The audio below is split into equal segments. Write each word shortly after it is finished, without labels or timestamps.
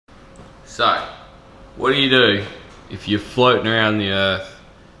So, what do if you're floating around the Earth,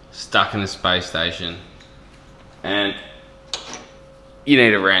 stuck in a space station, and you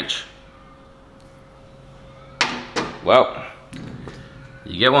need a wrench? Well,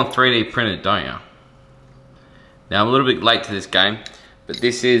 you get one 3D printed, don't you? Now I'm a little bit late to this game, but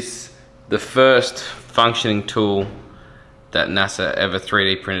this is the first functioning tool that NASA ever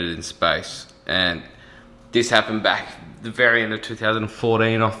 3D printed in space, and this happened back the very end of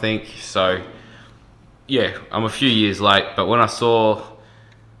 2014, I think. So yeah, I'm a few years late, but when I saw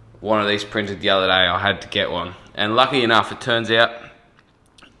one of these printed the other day, I had to get one. And lucky enough, it turns out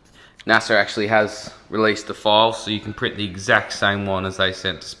NASA actually has released the file, so you can print the exact same one as they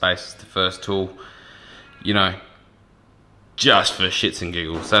sent to space as the first tool, you know, just for shits and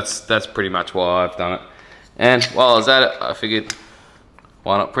giggles. That's pretty much why I've done it. And while I was at it, I figured,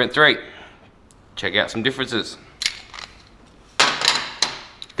 why not print 3? Check out some differences.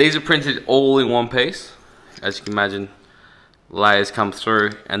 These are printed all in one piece. As you can imagine, layers come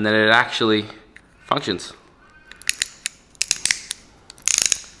through, and then it actually functions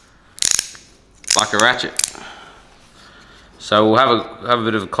like a ratchet. So we'll have a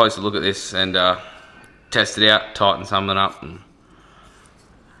bit of a closer look at this and test it out, tighten something up, and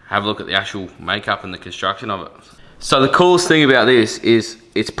have a look at the actual makeup and the construction of it. So the coolest thing about this is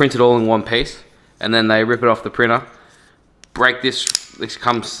it's printed all in one piece, and then they rip it off the printer, break this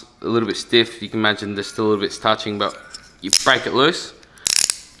comes a little bit stiff. You can imagine there's still a little bit touching, but you break it loose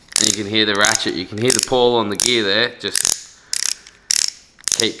and you can hear the ratchet, you can hear the pull on the gear there, just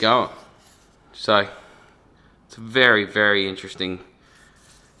keep going. So it's a very, very interesting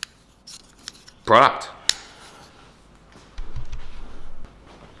product.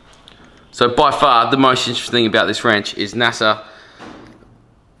 So by far the most interesting thing about this wrench is NASA,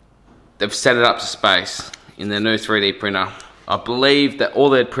 they've set it up to space in their new 3D printer. I believe that all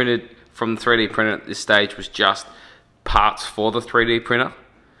they'd printed from the 3D printer at this stage was just parts for the 3D printer.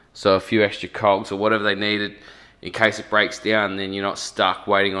 So a few extra cogs or whatever they needed in case it breaks down, then you're not stuck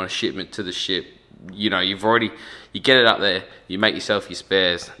waiting on a shipment to the ship. You know, you get it up there, you make yourself your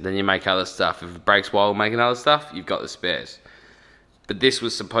spares, then you make other stuff. If it breaks while making other stuff, you've got the spares. But this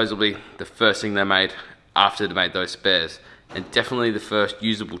was supposedly the first thing they made after they made those spares, and definitely the first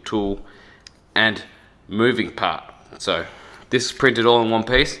usable tool and moving part. So this is printed all in one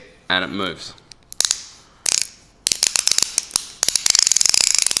piece and it moves.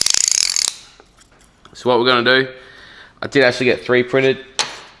 So what we're going to do, I did actually get 3 printed.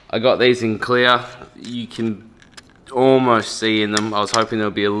 I got these in clear. You can almost see in them. I was hoping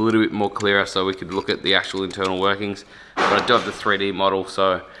they'll be a little bit more clearer so we could look at the actual internal workings, but I do have the 3D model,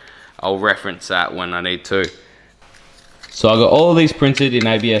 so I'll reference that when I need to. So I got all of these printed in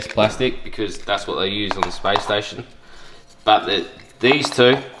ABS plastic because that's what they use on the space station. But these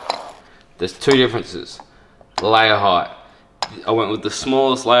two, there's 2 differences. Layer height. I went with the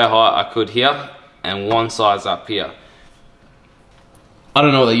smallest layer height I could here and one size up here. I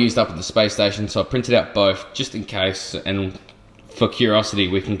don't know what they used up at the space station, so I printed out both just in case, and for curiosity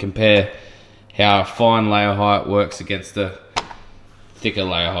we can compare how a fine layer height works against the thicker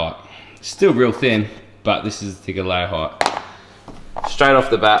layer height. Still real thin, but this is the thicker layer height. Straight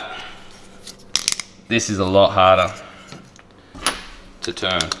off the bat, this is a lot harder to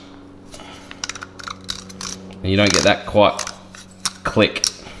turn. And you don't get that quite click.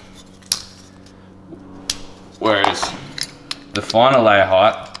 Whereas the finer layer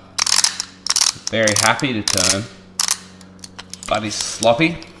height, very happy to turn, but is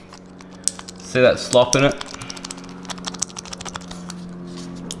sloppy. See that slop in it?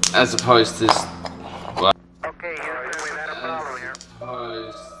 As opposed to this. Well, okay,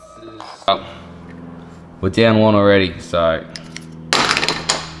 we're down one already, so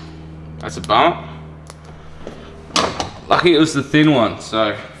that's a bummer. Lucky it was the thin one,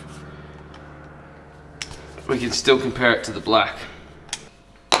 so we can still compare it to the black.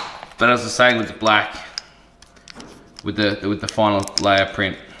 But as I was saying, with the black, with the final layer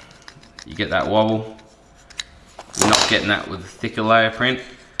print, you get that wobble. You're not getting that with the thicker layer print,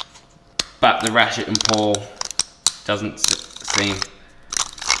 but the ratchet and pawl doesn't seem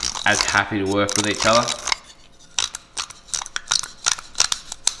as happy to work with each other.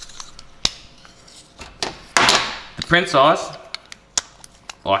 The print size,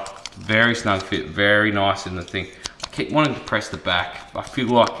 like, very snug fit, very nice in the thing. I keep wanting to press the back. I feel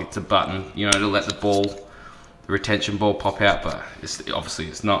like it's a button, you know, to let the ball, the retention ball pop out, but obviously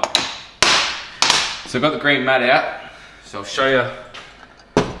it's not. So I've got the green mat out, so I'll show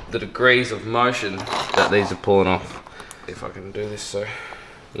you the degrees of motion that these are pulling off. If I can do this, so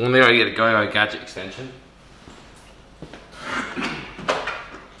I'm going to get a Go-Go gadget extension.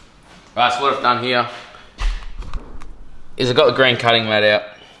 Right, so what I've done here is I've got the green cutting mat out,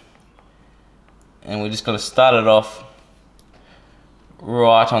 and we're just going to start it off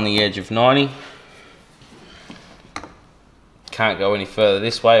right on the edge of 90. Can't go any further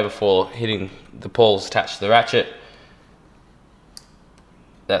this way before hitting the pawls attached to the ratchet.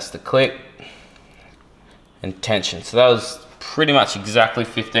 That's the click and tension. So that was pretty much exactly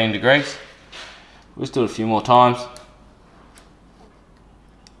 15 degrees. We'll just do it a few more times.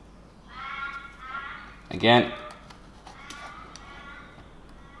 Again.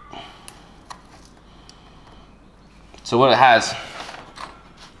 So what it has,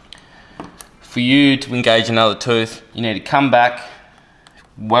 for you to engage another tooth, you need to come back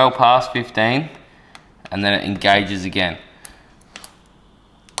well past 15 and then it engages again.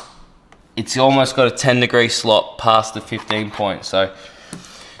 It's almost got a 10-degree slot past the 15 point, so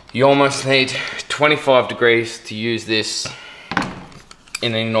you almost need 25 degrees to use this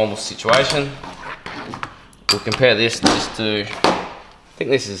in a normal situation. We'll compare this just to, I think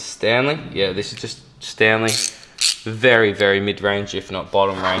this is Stanley. Yeah, this is just Stanley. Very, very mid-range, if not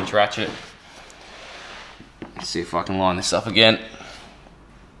bottom range ratchet. Let's see if I can line this up again.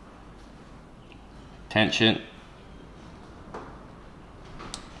 Tension.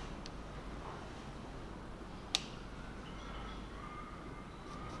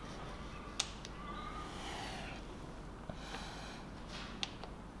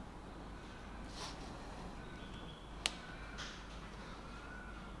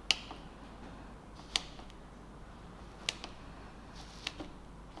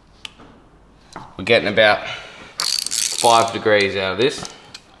 We're getting about 5 degrees out of this,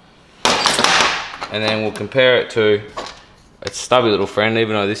 and then we'll compare it to its stubby little friend,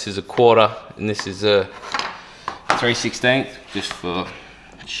 even though this is a quarter and this is a 3/16, just for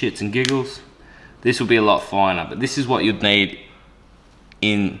shits and giggles. This will be a lot finer, but this is what you'd need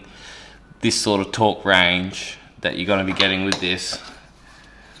in this sort of torque range that you're going to be getting with this.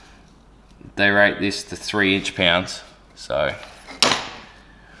 They rate this to 3 inch-pounds, so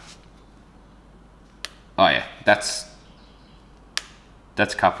oh yeah, that's a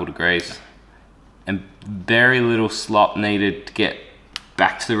couple degrees, and very little slop needed to get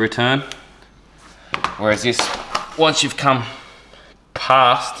back to the return. Whereas this, once you've come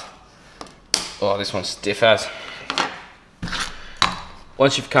past, oh, this one's stiff as.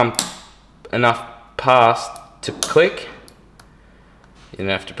 Once you've come enough past to click, you're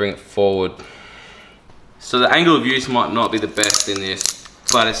gonna have to bring it forward. So the angle of use might not be the best in this,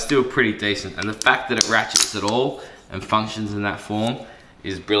 but it's still pretty decent, and the fact that it ratchets at all and functions in that form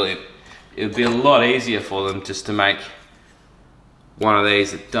is brilliant. It would be a lot easier for them just to make one of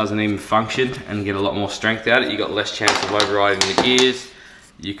these that doesn't even function and get a lot more strength out of it. You got less chance of overriding the gears.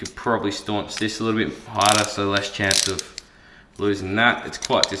 You could probably staunch this a little bit harder, so less chance of losing that. It's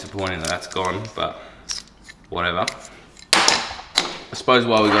quite disappointing that that's gone, but whatever. I suppose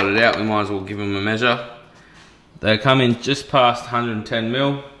while we got it out, we might as well give them a measure. They come in just past 110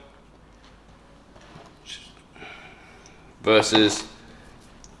 mil versus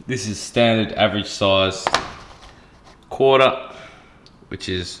this is standard average size quarter, which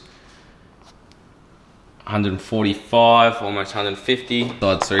is 145, almost 150.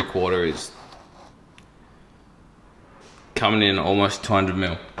 Size 3/4 is coming in almost 200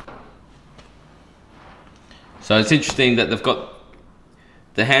 mil. So it's interesting that they've got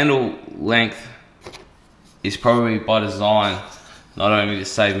the handle length is probably by design, not only to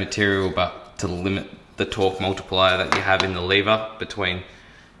save material, but to limit the torque multiplier that you have in the lever between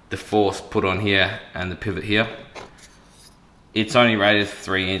the force put on here and the pivot here. It's only rated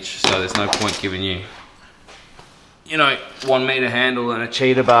 3 inch, so there's no point giving you, 1 meter handle and a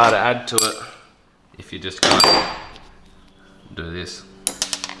cheater bar to add to it if you just can't do this.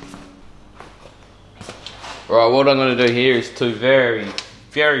 Right, what I'm going to do here is two very,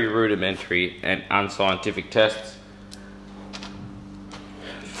 very rudimentary and unscientific tests.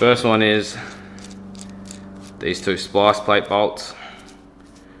 First one is these two splice plate bolts.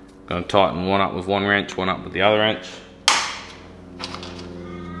 Going to tighten one up with one wrench, one up with the other wrench.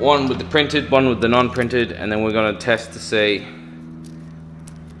 One with the printed, one with the non-printed, and then we're going to test to see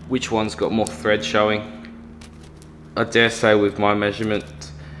which one's got more thread showing. I dare say with my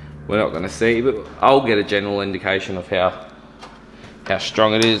measurement we're not going to see, but I'll get a general indication of how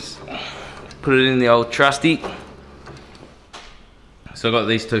strong it is. Put it in the old trusty. So I've got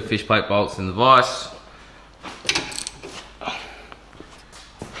these two fish plate bolts in the vise.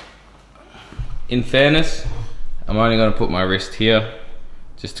 In fairness, I'm only going to put my wrist here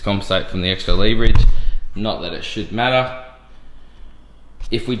just to compensate from the extra leverage. Not that it should matter.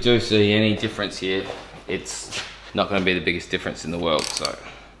 If we do see any difference here, it's not going to be the biggest difference in the world. So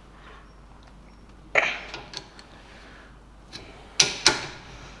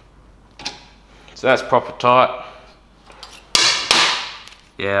So that's proper tight.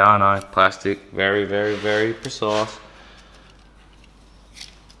 Yeah, I know, plastic, very, very, very precise.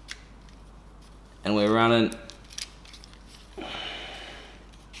 And we're running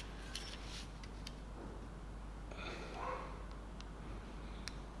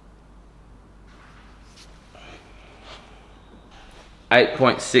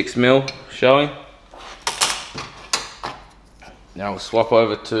 8.6 mil showing. Now we'll swap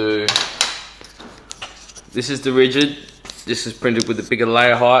over to, this is the rigid. This is printed with a bigger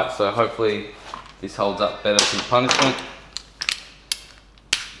layer height, so hopefully this holds up better to punishment.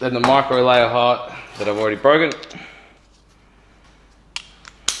 Then the micro layer height that I've already broken.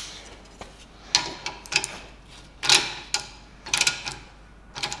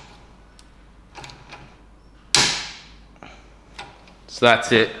 So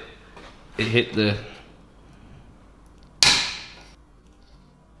that's it. It hit the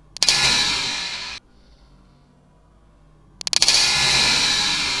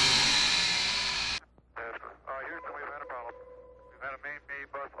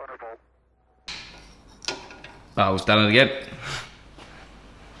oh, we've done it again.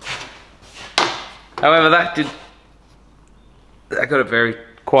 However, that got it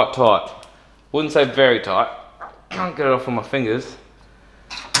quite tight. Wouldn't say very tight. Can't get it off with my fingers.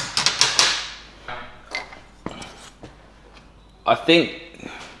 I think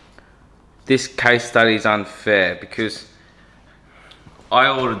this case study is unfair because I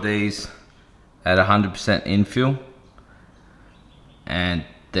ordered these at 100% infill and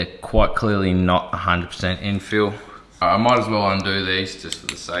they're quite clearly not 100% infill. I might as well undo these just for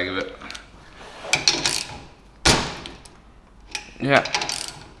the sake of it. Yeah.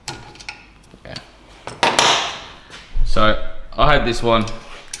 So I had this one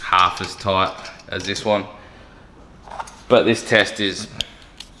half as tight as this one, but this test is,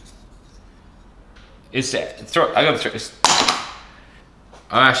 I'm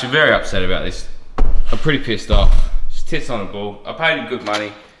actually very upset about this. I'm pretty pissed off. Just tits on a bull. I paid him good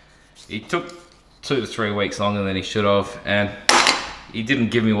money. He took 2 to 3 weeks longer than he should have, and he didn't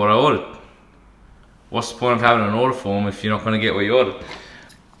give me what I ordered. What's the point of having an order form if you're not going to get what you ordered?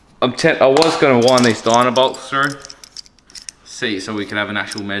 I was going to wind these Dynabolts through, so we can have an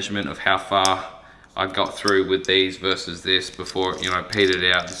actual measurement of how far I got through with these versus this before, you know, petered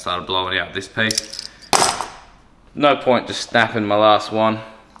out and started blowing out this piece. No point just snapping my last one.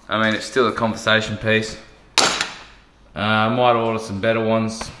 I mean, it's still a conversation piece. I might order some better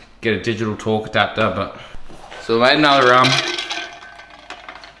ones, get a digital torque adapter, but... So I made another run.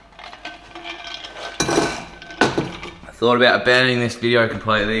 I thought about abandoning this video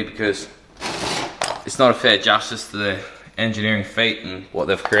completely because it's not a fair justice to the engineering feat and what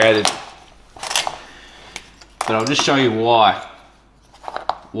they've created. But I'll just show you why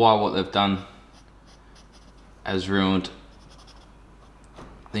what they've done has ruined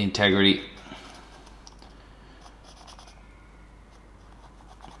the integrity.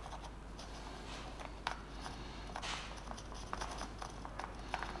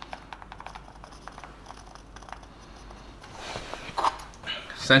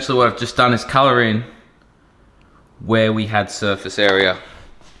 Essentially what I've just done is colour in where we had surface area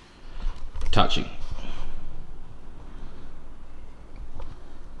touching.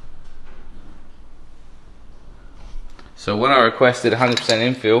 So when I requested 100%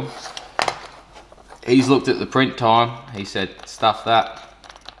 infill, he's looked at the print time, he said, stuff that.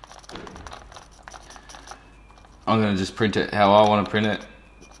 I'm gonna just print it how I wanna print it,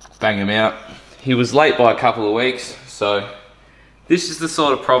 bang him out. He was late by a couple of weeks, so this is the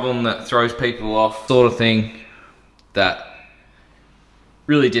sort of problem that throws people off, sort of thing that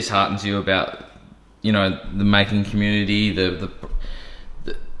really disheartens you about, you know, the making community.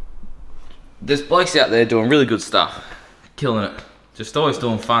 There's blokes out there doing really good stuff, killing it, just always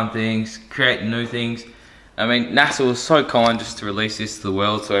doing fun things, creating new things. I mean, NASA was so kind just to release this to the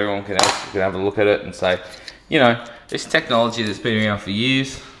world so everyone can have a look at it and say, you know, this technology that's been around for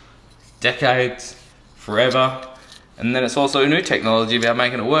years, decades, forever, and then it's also a new technology about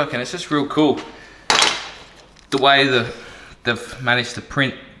making it work, and it's just real cool. The way they've managed to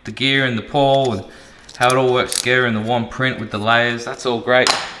print the gear and the pawl and how it all works together in the one print with the layers, that's all great.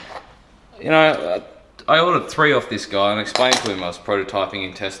 You know, I ordered 3 off this guy and explained to him I was prototyping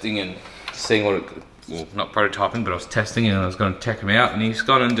and testing and seeing what it, well, not prototyping, but I was testing and I was going to check him out, and he's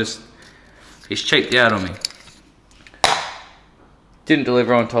gone and he's cheaped out on me. Didn't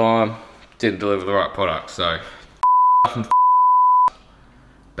deliver on time, didn't deliver the right product, so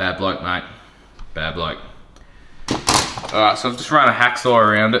bad bloke, mate, bad bloke. Alright, so I've just run a hacksaw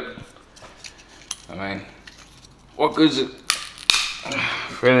around it. I mean, what good is it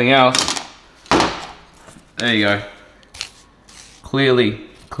for anything else? there you go. Clearly,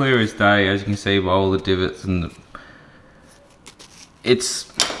 clear as day, as you can see by all the divots and the,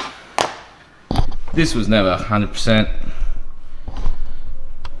 this was never 100%.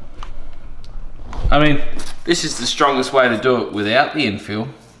 I mean, this is the strongest way to do it without the infill,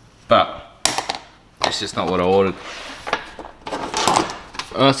 but it's just not what I ordered.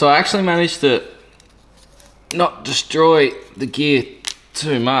 So I actually managed to not destroy the gear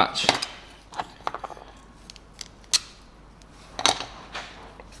too much.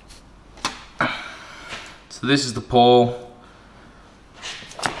 So this is the pawl,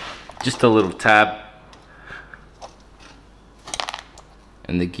 just a little tab,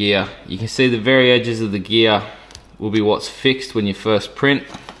 and the gear. You can see the very edges of the gear will be what's fixed when you first print,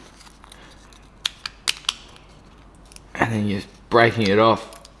 and then you're breaking it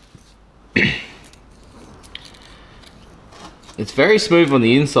off. It's very smooth on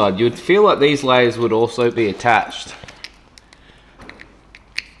the inside. You would feel like these layers would also be attached.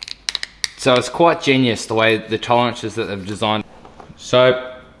 So it's quite genius the way the tolerances that they've designed.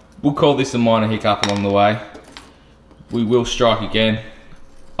 So we'll call this a minor hiccup along the way. We will strike again.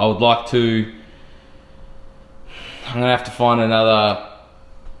 I would like to, I'm gonna have to find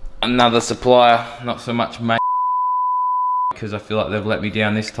another supplier, not so much mate, because I feel like they've let me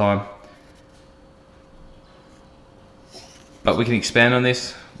down this time. But we can expand on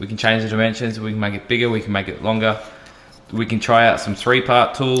this. We can change the dimensions. We can make it bigger. We can make it longer. We can try out some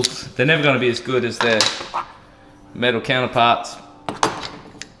 3-part tools. They're never going to be as good as their metal counterparts,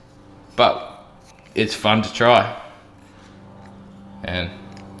 but it's fun to try. And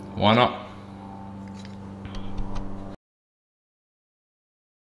why not?